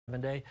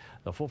Day.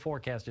 The full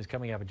forecast is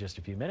coming up in just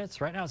a few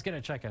minutes. Right now, it's going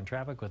to check on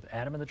traffic with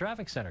Adam in the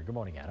traffic center. Good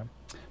morning, Adam.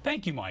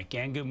 Thank you, Mike,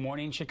 and good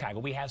morning, Chicago.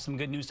 We have some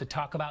good news to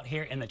talk about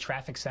here in the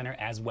traffic center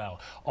as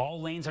well.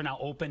 All lanes are now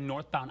open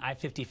northbound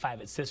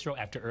I-55 at Cicero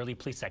after early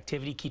police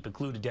activity. Keep it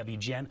glued to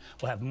WGN.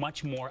 We'll have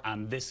much more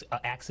on this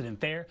accident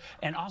there,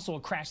 and also a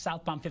crash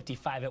southbound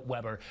 55 at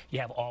Weber. You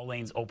have all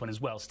lanes open as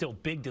well. Still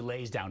big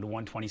delays down to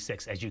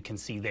 126, as you can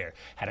see there.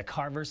 Had a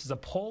car versus a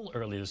pole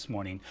earlier this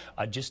morning,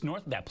 just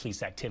north of that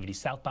police activity,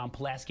 southbound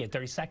Pulaski at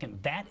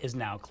 32nd. That is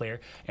now clear,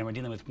 and we're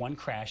dealing with one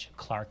crash,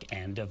 Clark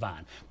and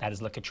Devon. That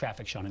is Look at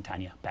Traffic. Sean and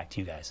Tanya, back to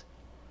you guys.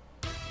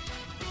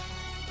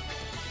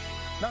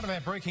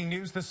 Non-event breaking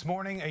news this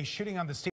morning, a shooting on the